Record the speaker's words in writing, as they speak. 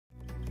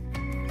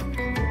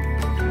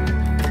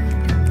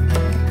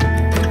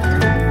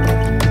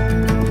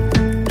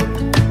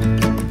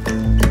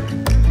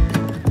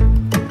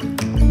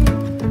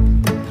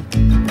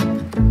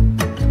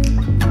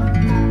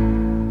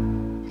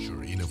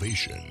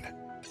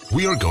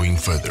We are going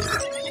further.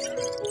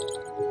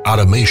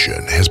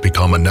 Automation has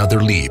become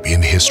another leap in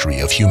the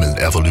history of human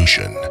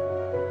evolution.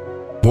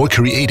 More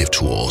creative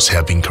tools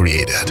have been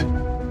created.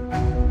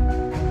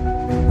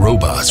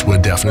 Robots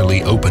will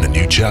definitely open a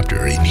new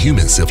chapter in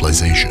human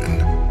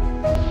civilization.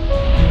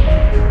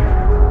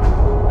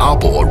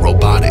 AUBO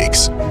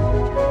Robotics,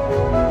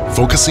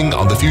 focusing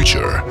on the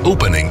future,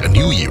 opening a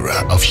new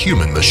era of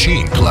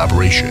human-machine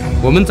collaboration.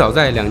 我们早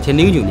在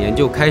2009年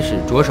就开始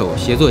着手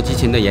协作机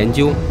器人的研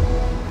究，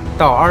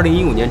到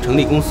2015年成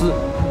立公司，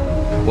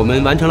我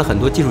们完成了很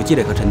多技术积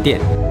累和沉淀，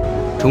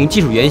从技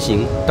术原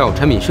型到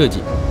产品设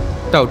计，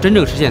到真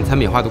正实现产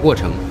品化的过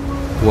程。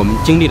 我们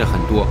经历了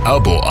很多。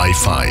AUBO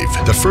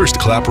i5, the first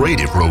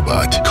collaborative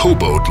robot,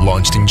 cobot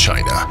launched in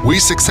China. We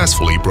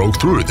successfully broke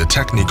through the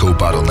technical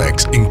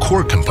bottlenecks in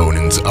core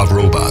components of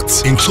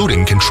robots,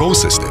 including control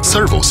system,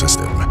 servo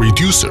system,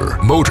 reducer,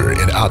 motor,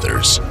 and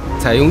others.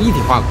 采用一体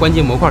化关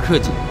键模块设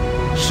计，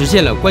实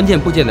现了关键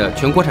部件的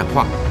全国产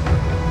化，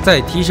在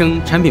提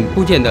升产品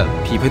部件的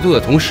匹配度的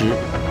同时，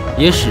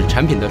也使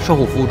产品的售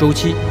后服务周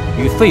期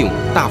与费用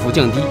大幅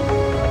降低，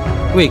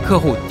为客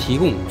户提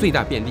供最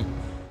大便利。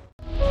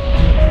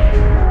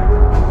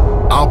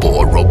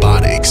 AUBO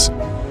Robotics.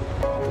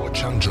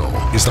 Changzhou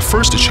is the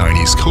first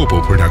Chinese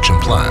cobot production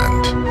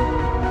plant.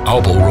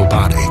 AUBO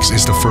Robotics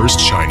is the first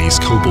Chinese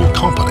cobot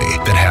company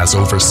that has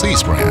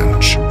overseas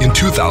branch. In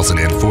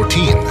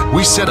 2014,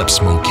 we set up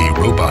Smoky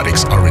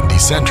Robotics R&D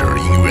Center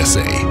in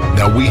USA.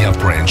 Now we have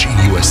branch in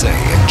USA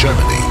and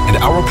Germany, and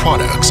our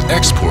products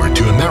export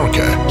to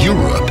America,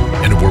 Europe,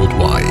 and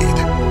worldwide.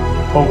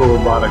 AUBO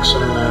Robotics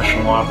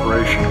International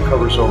operation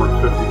covers over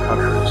 50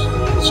 countries.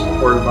 It's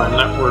supported by a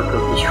network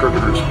of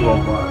distributors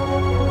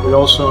worldwide. We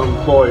also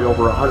employ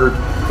over 100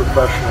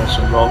 professionals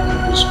in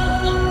relevant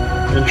disciplines: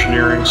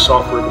 engineering,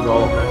 software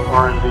development,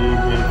 R&D,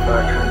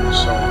 manufacturing, and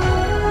so on.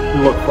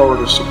 We look forward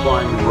to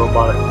supplying the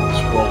robotic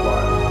needs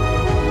worldwide.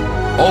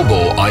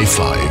 AUBO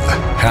i5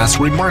 has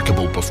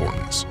remarkable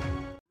performance.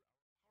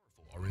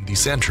 R&D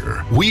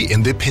Center, we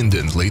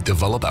independently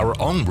develop our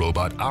own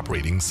robot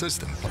operating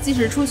system. 即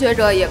使初学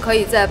者也可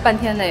以在半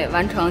天内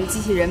完成机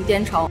器人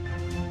编程。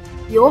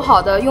友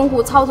好的用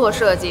户操作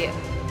设计，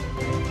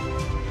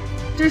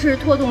支持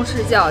拖动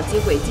视角及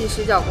轨迹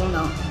视角功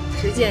能，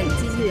实现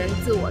机器人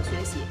自我学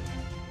习。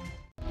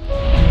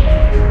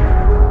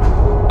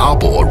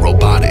AUBO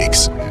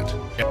Robotics.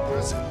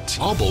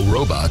 AUBO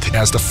Robot,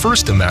 as the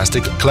first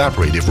domestic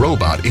collaborative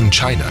robot in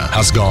China,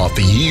 has got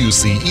the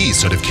EUCE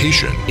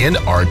certification and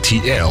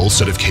RTL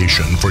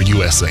certification for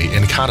USA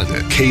and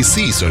Canada,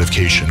 KC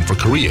certification for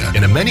Korea,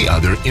 and many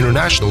other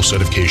international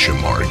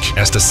certification mark.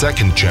 As the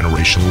second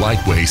generation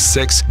lightweight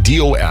 6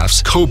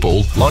 DOF's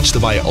cobot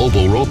launched by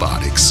AUBO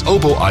Robotics,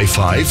 AUBO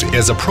i5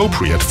 is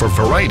appropriate for a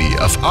variety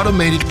of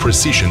automated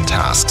precision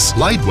tasks,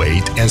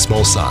 lightweight and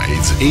small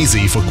size,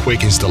 easy for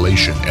quick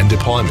installation and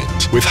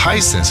deployment. With high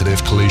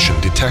sensitive collision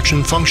detection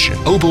function,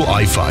 AUBO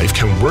i5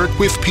 can work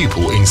with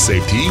people in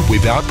safety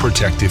without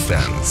protective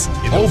fence.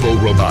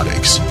 AUBO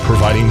Robotics,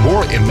 providing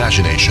more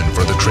imagination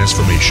for the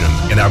transformation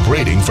and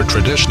upgrading for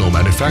traditional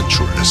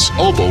manufacturers.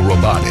 AUBO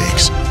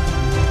Robotics,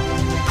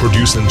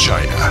 produced in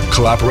China.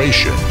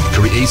 Collaboration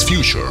creates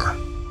future.